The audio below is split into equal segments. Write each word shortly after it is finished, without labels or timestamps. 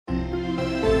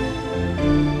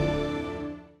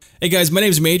Hey guys, my name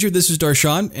is Major, this is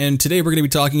Darshan, and today we're going to be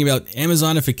talking about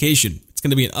Amazonification. It's going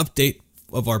to be an update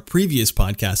of our previous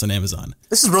podcast on Amazon.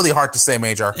 This is really hard to say,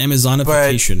 Major.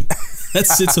 Amazonification.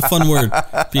 It's a fun word.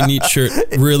 Be a neat shirt.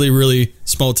 Really, really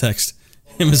small text.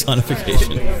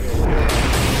 Amazonification.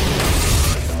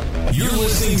 You're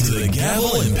listening to the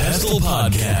Gavel and Pestle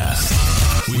Podcast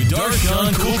with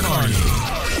Darshan Kulkarni.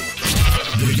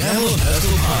 The Gavel and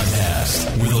Pestle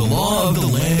Podcast, where the law of the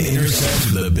land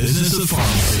intersects with the business of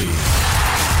pharmacy.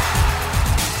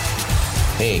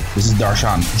 Hey, this is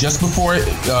Darshan. Just before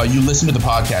you listen to the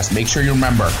podcast, make sure you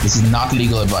remember this is not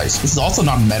legal advice. This is also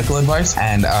not medical advice,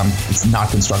 and it's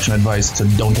not construction advice, so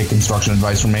don't take construction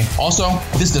advice from me. Also,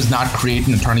 this does not create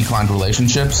an attorney-client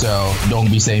relationship, so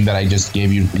don't be saying that I just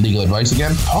gave you legal advice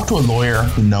again. Talk to a lawyer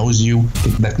who knows you,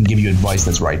 that can give you advice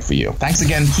that's right for you. Thanks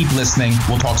again. Keep listening.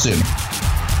 We'll talk soon.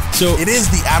 So it is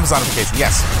the Amazonification,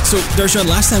 yes. So, Darshan,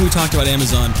 last time we talked about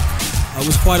Amazon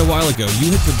was quite a while ago.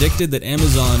 You had predicted that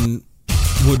Amazon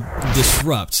would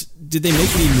disrupt. Did they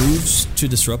make any moves to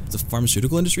disrupt the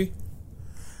pharmaceutical industry?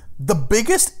 The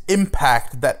biggest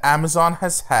impact that Amazon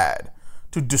has had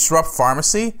to disrupt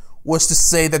pharmacy was to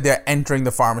say that they're entering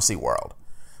the pharmacy world.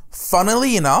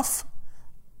 Funnily enough,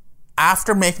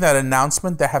 after making that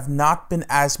announcement, there have not been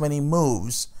as many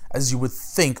moves as you would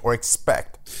think or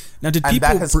expect. Now, did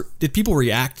people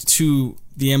react to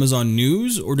the Amazon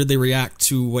news, or did they react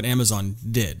to what Amazon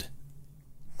did?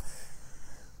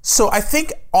 So I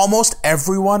think almost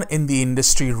everyone in the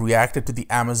industry reacted to the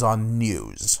Amazon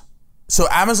news. So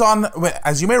Amazon,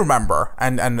 as you may remember,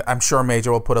 and I'm sure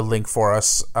Major will put a link for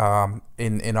us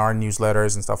in our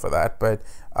newsletters and stuff like that, but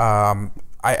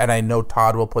I know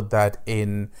Todd will put that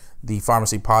in the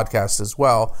pharmacy podcast as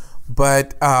well.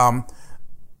 But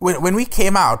when we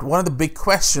came out, one of the big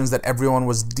questions that everyone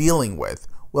was dealing with,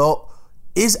 well,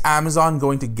 is Amazon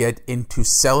going to get into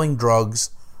selling drugs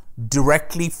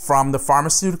directly from the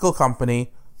pharmaceutical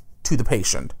company to the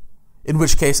patient? In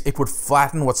which case, it would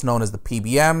flatten what's known as the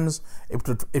PBMs.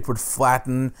 It would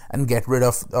flatten and get rid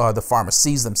of the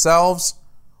pharmacies themselves.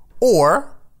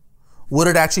 Or would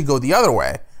it actually go the other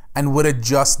way? And would it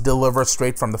just deliver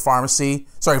straight from the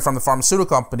pharmaceutical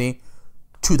company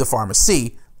to the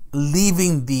pharmacy,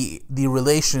 leaving the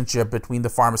relationship between the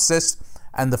pharmacist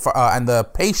and the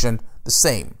patient the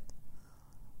same?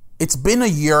 It's been a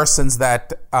year since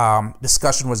that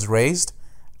discussion was raised,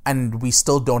 and we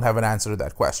still don't have an answer to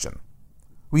that question.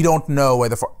 We don't know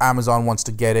whether Amazon wants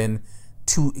to get in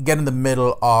the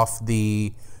middle of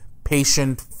the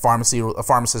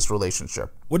patient-pharmacist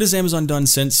relationship. What has Amazon done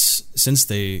since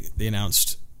they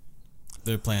announced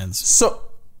their plans?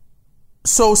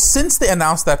 So since they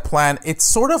announced that plan, it's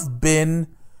sort of been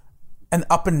an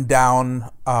up and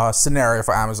down scenario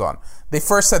for Amazon. They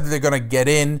first said that they're going to get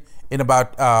into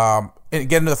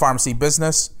the pharmacy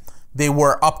business. They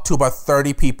were up to about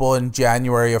 30 people in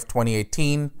January of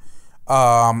 2018.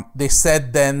 They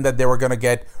said then that they were going to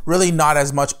get really not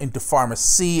as much into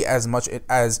pharmacy as much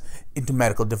as into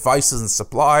medical devices and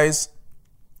supplies.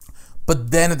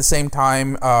 But then at the same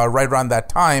time, right around that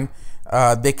time,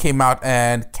 they came out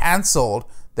and canceled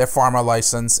their pharma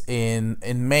license in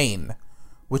Maine,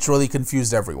 which really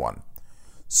confused everyone.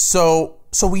 So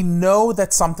we know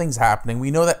that something's happening.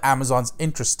 We know that Amazon's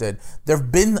interested. There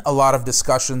have been a lot of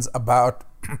discussions about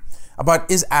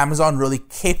is Amazon really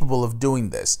capable of doing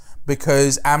this?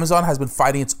 Because Amazon has been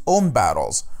fighting its own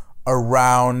battles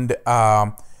around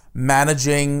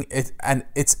managing it and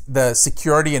the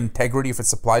security and integrity of its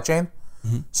supply chain.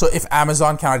 Mm-hmm. So if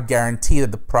Amazon cannot guarantee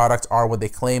that the products are what they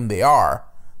claim they are,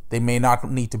 they may not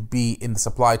need to be in the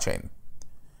supply chain.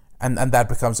 And that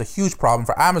becomes a huge problem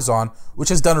for Amazon, which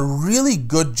has done a really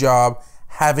good job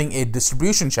having a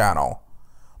distribution channel,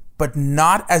 but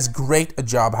not as great a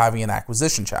job having an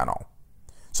acquisition channel.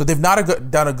 So they've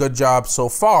not done a good job so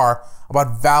far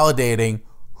about validating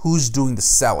who's doing the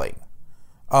selling.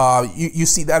 You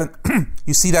see that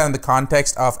in the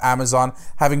context of Amazon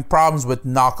having problems with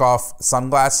knockoff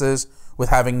sunglasses, with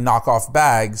having knockoff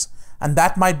bags, and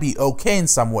that might be okay in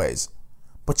some ways.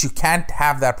 But you can't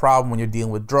have that problem when you're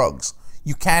dealing with drugs.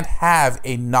 You can't have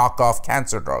a knockoff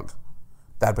cancer drug.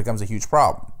 That becomes a huge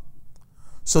problem.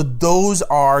 So those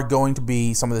are going to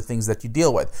be some of the things that you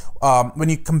deal with. When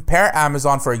you compare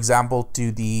Amazon, for example,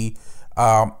 to the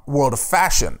world of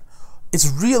fashion,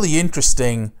 it's really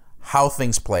interesting how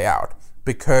things play out.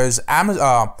 Because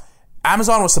Amazon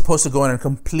was supposed to go in and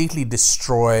completely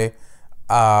destroy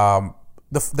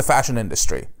the fashion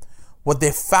industry. What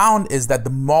they found is that the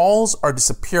malls are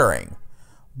disappearing,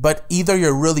 but either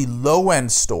your really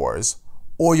low-end stores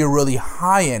or your really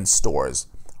high-end stores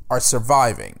are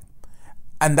surviving.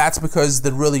 And that's because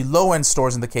the really low-end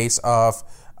stores, in the case of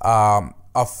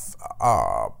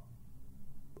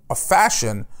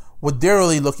fashion, what they're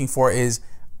really looking for is,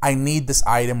 I need this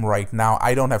item right now.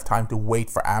 I don't have time to wait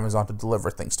for Amazon to deliver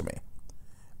things to me.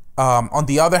 On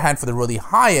the other hand, for the really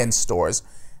high-end stores,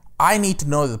 I need to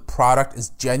know that the product is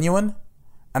genuine,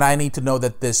 and I need to know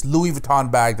that this Louis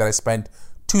Vuitton bag that I spent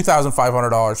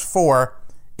 $2,500 for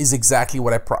is exactly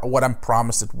what I'm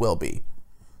promised it will be.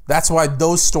 That's why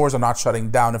those stores are not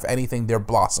shutting down. If anything, they're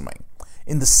blossoming.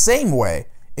 In the same way,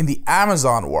 in the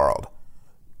Amazon world,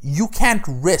 you can't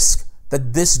risk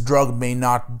that this drug may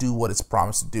not do what it's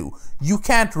promised to do. You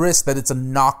can't risk that it's a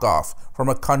knockoff from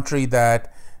a country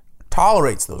that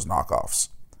tolerates those knockoffs.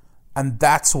 And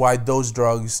that's why those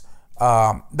drugs,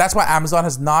 that's why Amazon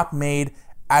has not made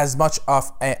as much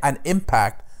of an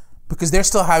impact, because they're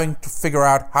still having to figure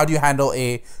out how do you handle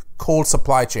a cold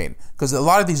supply chain, because a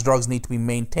lot of these drugs need to be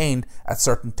maintained at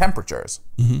certain temperatures.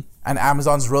 And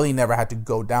Amazon's really never had to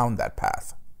go down that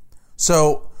path.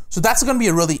 So that's going to be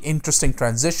a really interesting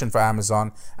transition for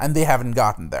Amazon, and they haven't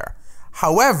gotten there.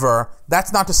 However,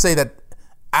 that's not to say that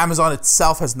Amazon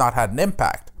itself has not had an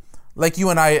impact. Like you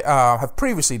and I have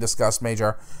previously discussed,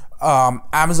 Major,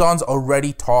 Amazon's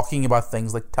already talking about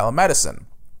things like telemedicine.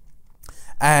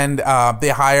 And they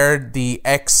hired the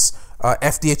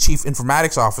ex-FDA chief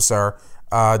informatics officer,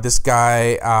 this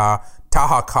guy,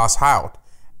 Taha Kass-Hout.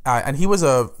 And he was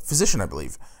a physician, I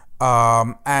believe.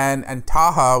 And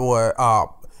Taha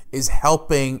is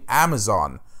helping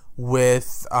Amazon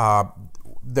with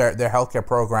their healthcare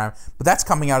program. But that's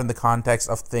coming out in the context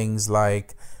of things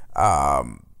like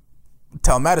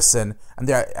telemedicine, and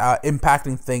they're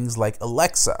impacting things like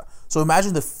Alexa. So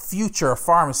imagine the future of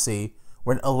pharmacy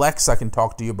when Alexa can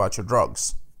talk to you about your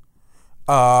drugs.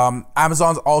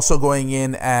 Amazon's also going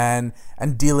in and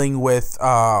dealing with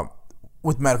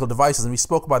medical devices, and we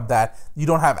spoke about that. You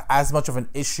don't have as much of an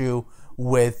issue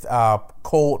with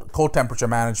cold temperature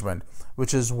management,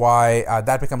 which is why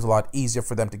that becomes a lot easier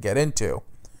for them to get into.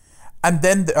 And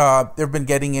then they've been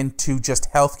getting into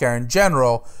just healthcare in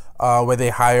general, where they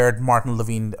hired Martin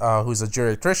Levine, who's a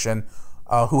geriatrician,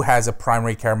 who has a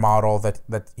primary care model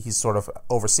that he's sort of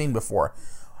overseen before.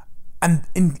 And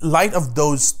in light of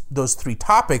those three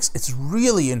topics, it's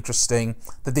really interesting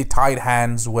that they tied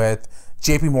hands with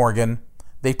J.P. Morgan.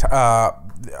 They tied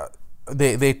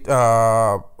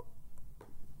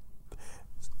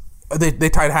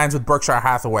hands with Berkshire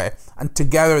Hathaway, and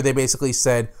together they basically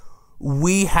said,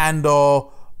 we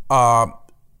handle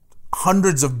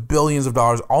hundreds of billions of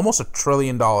dollars, almost $1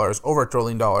 trillion, over $1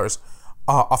 trillion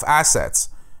of assets.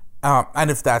 And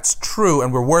if that's true,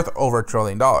 and we're worth over $1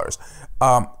 trillion,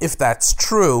 if that's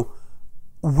true,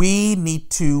 we need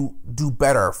to do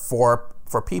better for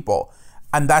people.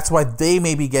 And that's why they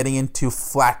may be getting into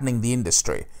flattening the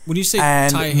industry. When you say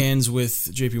tie hands with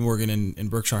J.P. Morgan and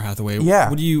Berkshire Hathaway,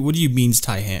 what do you mean What do you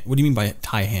mean by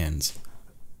tie hands?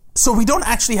 So we don't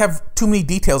actually have too many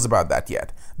details about that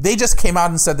yet. They just came out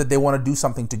and said that they want to do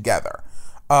something together.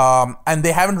 And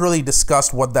they haven't really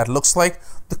discussed what that looks like.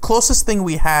 The closest thing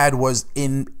we had was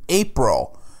in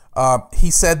April.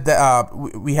 He said that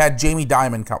we had Jamie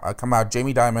Dimon come out.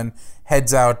 Jamie Dimon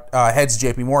heads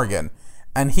J.P. Morgan.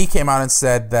 And he came out and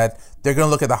said that they're going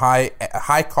to look at the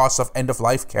high costs of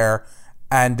end-of-life care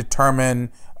and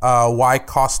determine why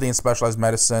costly and specialized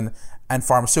medicine and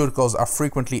pharmaceuticals are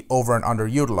frequently over and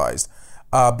underutilized.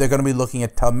 They're going to be looking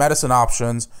at telemedicine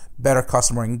options, better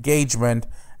customer engagement,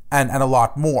 and a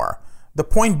lot more. The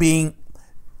point being,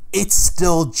 it's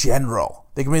still general.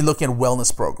 They're going to be looking at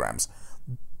wellness programs.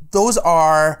 Those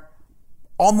are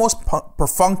almost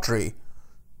perfunctory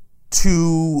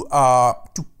to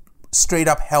straight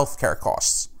up healthcare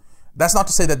costs. That's not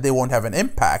to say that they won't have an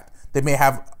impact. They may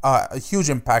have a huge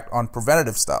impact on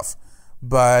preventative stuff,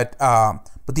 but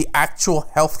the actual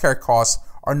healthcare costs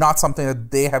are not something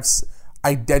that they have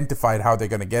identified how they're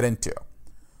going to get into.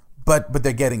 But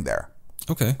they're getting there.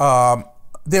 Okay.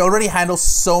 They already handle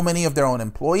so many of their own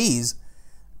employees.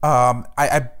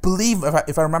 I believe,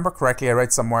 if I remember correctly, I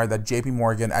read somewhere that J.P.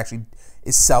 Morgan actually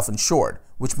is self-insured,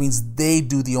 which means they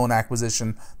do the own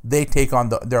acquisition, they take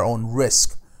on their own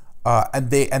risk, and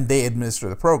they administer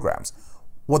the programs.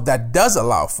 What that does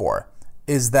allow for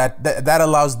is that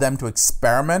allows them to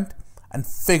experiment and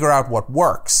figure out what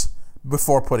works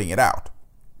before putting it out.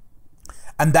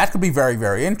 And that could be very,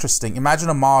 very interesting. Imagine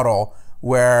a model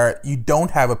where you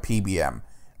don't have a PBM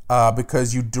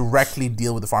because you directly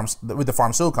deal with the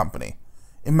pharmaceutical company.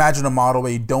 Imagine a model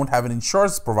where you don't have an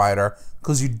insurance provider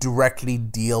because you directly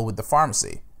deal with the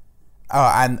pharmacy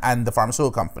and the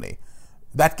pharmaceutical company.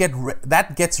 That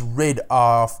gets rid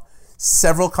of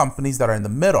several companies that are in the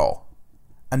middle,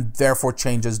 and therefore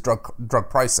changes drug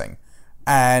pricing.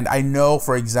 And I know,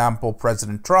 for example,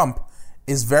 President Trump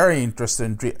is very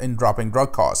interested in dropping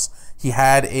drug costs. He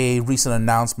had a recent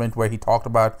announcement where he talked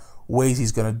about ways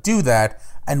he's going to do that.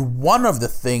 And one of the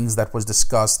things that was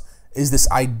discussed is this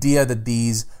idea that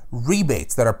these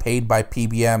rebates that are paid to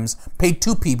PBMs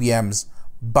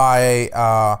by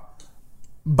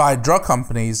drug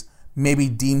companies may be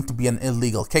deemed to be an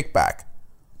illegal kickback.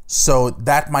 So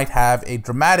that might have a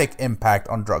dramatic impact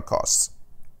on drug costs.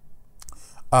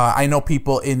 I know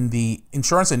people in the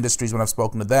insurance industries, when I've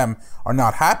spoken to them, are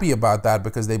not happy about that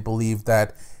because they believe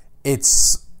that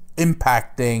it's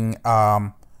impacting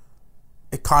a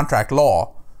contract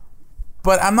law.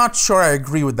 But I'm not sure I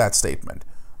agree with that statement.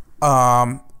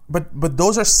 But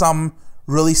those are some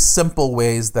really simple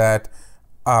ways that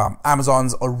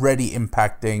Amazon's already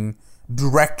impacting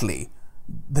directly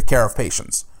the care of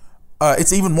patients.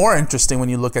 It's even more interesting when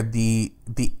you look at the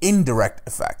indirect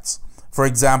effects. For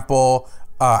example,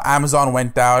 Amazon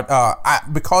went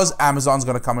out because Amazon's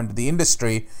going to come into the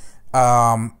industry.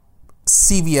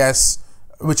 CVS,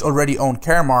 which already owned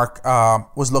Caremark,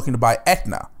 was looking to buy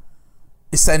Aetna,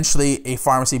 essentially a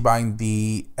pharmacy buying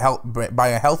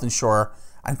a health insurer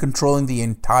and controlling the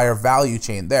entire value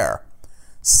chain there.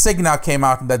 Cigna came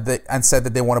out and said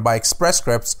that they want to buy Express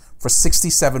Scripts for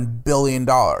 $67 billion.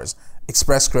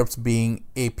 Express Scripts being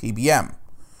a PBM.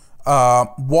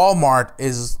 Walmart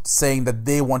is saying that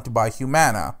they want to buy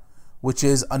Humana, which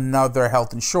is another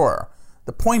health insurer.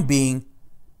 The point being,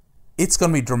 it's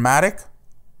going to be dramatic.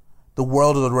 The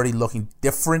world is already looking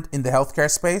different in the healthcare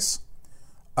space.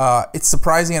 It's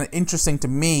surprising and interesting to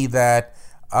me that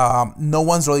no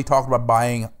one's really talked about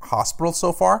buying hospitals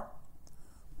so far,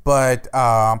 but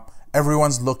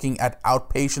everyone's looking at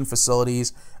outpatient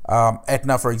facilities.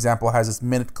 Aetna, for example, has its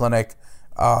Minute Clinic.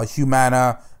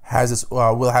 Humana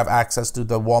will have access to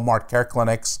the Walmart Care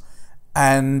Clinics,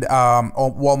 and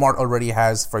Walmart already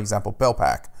has, for example,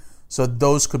 PillPack. So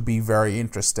those could be very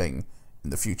interesting in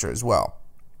the future as well.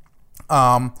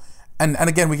 And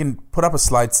again, we can put up a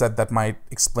slide set that might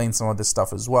explain some of this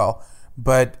stuff as well.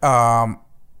 But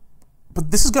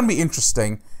this is going to be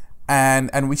interesting,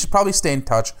 and we should probably stay in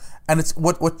touch. And it's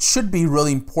what should be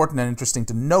really important and interesting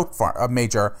to note,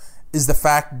 Major, is the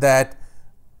fact that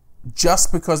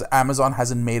just because Amazon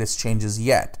hasn't made its changes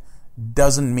yet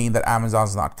doesn't mean that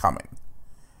Amazon's not coming.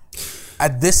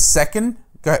 At this second,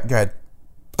 go ahead.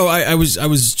 Oh, I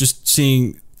was just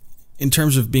seeing, in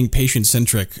terms of being patient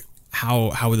centric,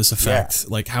 how would this affect?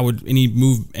 Like, how would any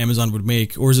move Amazon would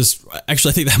make, or is this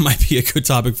actually? I think that might be a good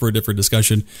topic for a different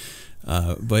discussion.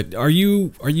 But are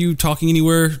you talking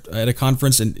anywhere at a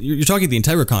conference? And you're talking at the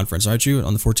Integra conference, aren't you,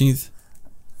 on the 14th?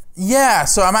 Yeah,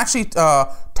 so I'm actually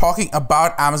talking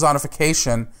about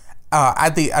Amazonification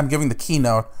I'm giving the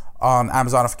keynote on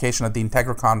Amazonification at the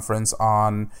Integra conference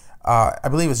on I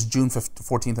believe it's June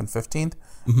 14th and 15th.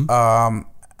 Mm-hmm.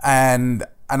 And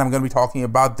I'm going to be talking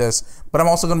about this, but I'm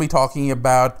also going to be talking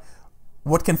about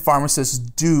what can pharmacists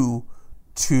do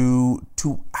to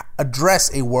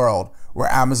address a world where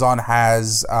Amazon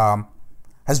has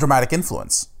dramatic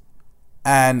influence,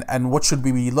 and what should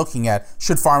we be looking at?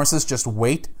 Should pharmacists just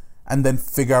wait and then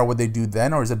figure out what they do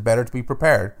then, or is it better to be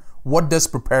prepared? What does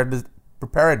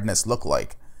preparedness look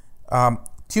like?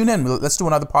 Tune in. Let's do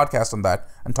another podcast on that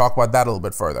and talk about that a little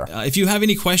bit further. If you have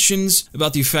any questions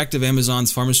about the effect of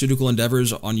Amazon's pharmaceutical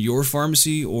endeavors on your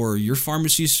pharmacy or your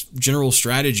pharmacy's general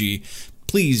strategy,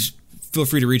 please feel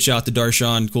free to reach out to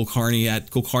Darshan Kulkarni at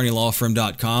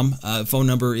kulkarnilawfirm.com. Phone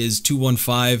number is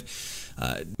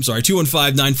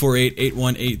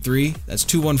 215-948-8183. That's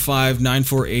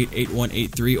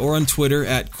 215-948-8183. Or on Twitter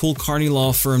at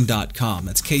kulkarnilawfirm.com.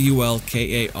 That's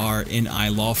KULKARNI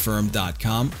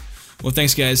lawfirm.com. Well,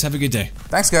 thanks, guys. Have a good day.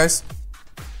 Thanks, guys.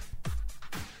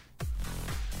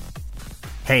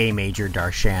 Hey, Major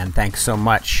Darshan. Thanks so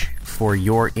much for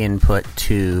your input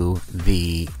to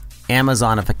the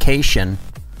Amazonification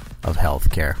of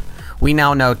healthcare. We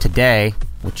now know today,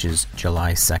 which is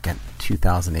July 2nd,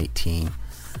 2018,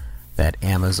 that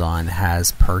Amazon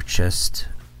has purchased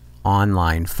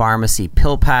online pharmacy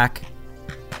PillPack,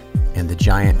 and the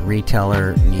giant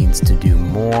retailer needs to do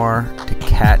more to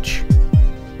catch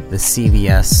the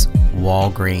CVS,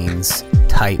 Walgreens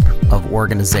type of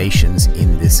organizations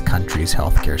in this country's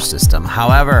healthcare system.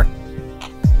 However,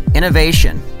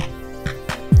 innovation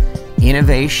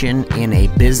in a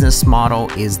business model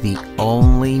is the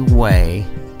only way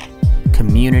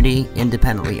community,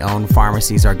 independently owned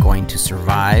pharmacies are going to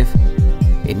survive.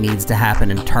 It needs to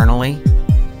happen internally.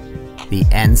 The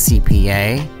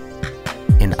NCPA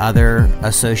and other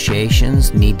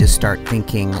associations need to start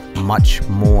thinking much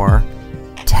more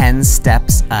 10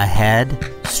 steps ahead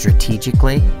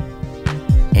strategically.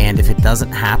 And if it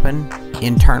doesn't happen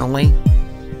internally,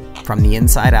 from the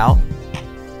inside out,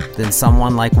 then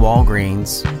someone like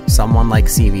Walgreens, someone like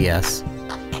CVS,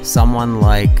 someone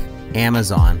like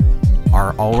Amazon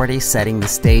are already setting the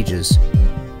stages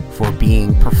for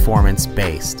being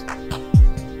performance-based.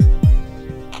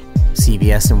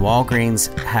 CVS and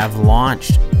Walgreens have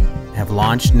launched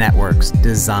networks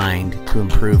designed to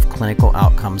improve clinical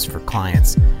outcomes for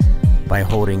clients by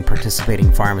holding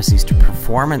participating pharmacies to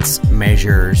performance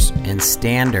measures and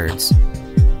standards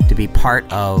to be part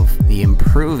of the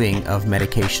improving of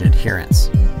medication adherence.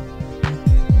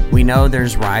 We know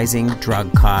there's rising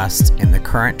drug costs, and the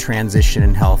current transition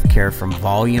in healthcare from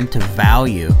volume to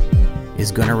value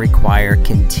is going to require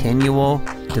continual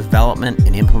development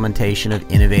and implementation of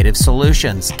innovative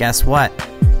solutions. Guess what?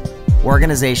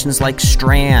 Organizations like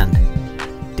Strand,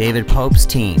 David Pope's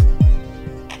team,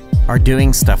 are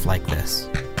doing stuff like this.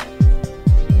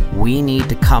 We need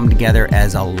to come together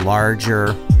as a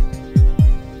larger,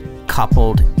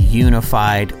 coupled,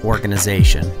 unified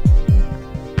organization.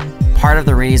 Part of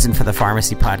the reason for the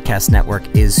Pharmacy Podcast Network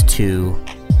is to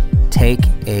take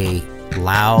a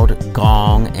loud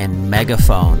gong and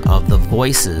megaphone of the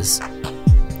voices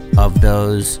of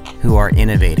those who are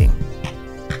innovating.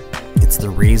 It's the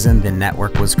reason the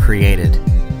network was created,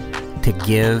 to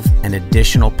give an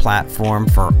additional platform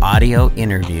for audio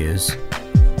interviews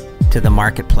to the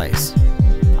marketplace.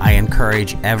 I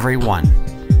encourage everyone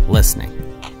listening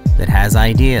that has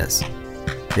ideas,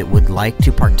 that would like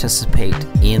to participate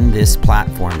in this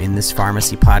platform, in this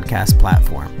Pharmacy Podcast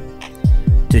platform,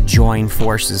 to join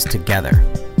forces together.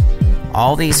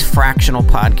 All these fractional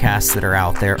podcasts that are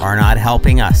out there are not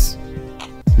helping us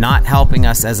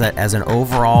as an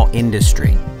overall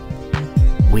industry.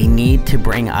 We need to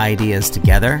bring ideas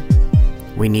together.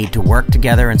 We need to work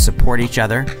together and support each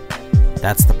other.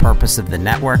 That's the purpose of the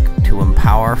network, to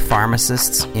empower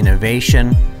pharmacists,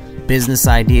 innovation, business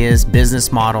ideas,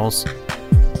 business models.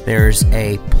 There's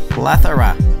a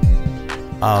plethora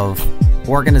of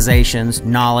organizations,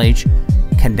 knowledge,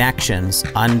 connections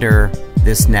under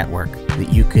this network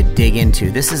that you could dig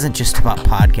into. This isn't just about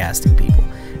podcasting, people.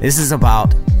 This is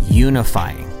about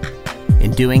unifying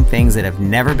and doing things that have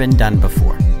never been done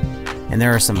before. And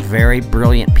there are some very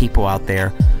brilliant people out there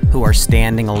who are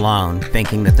standing alone,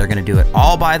 thinking that they're going to do it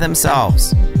all by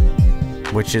themselves,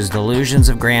 which is delusions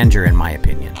of grandeur, in my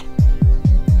opinion.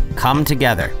 Come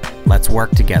together. Let's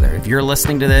work together. If you're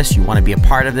listening to this, you want to be a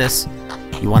part of this,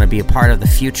 you want to be a part of the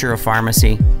future of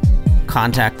pharmacy,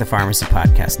 contact the Pharmacy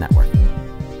Podcast Network.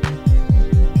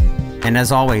 And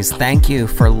as always, thank you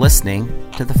for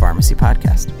listening to the Pharmacy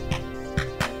Podcast.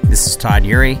 This is Todd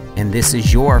Eury, and this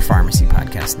is your Pharmacy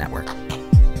Podcast Network.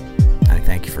 And I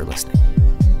thank you for listening.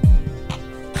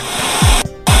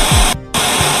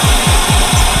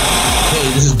 Hey,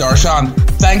 this is Darshan.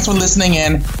 Thanks for listening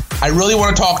in. I really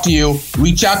want to talk to you.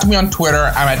 Reach out to me on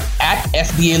Twitter. I'm at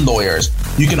FDA Lawyers.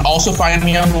 You can also find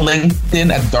me on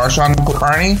LinkedIn at Darshan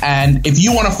Kulkarni. And if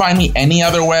you want to find me any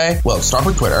other way, well, start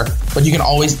with Twitter, but you can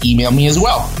always email me as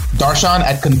well.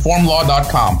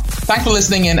 Darshan@conformlaw.com. Thanks for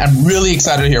listening in. I'm really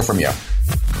excited to hear from you.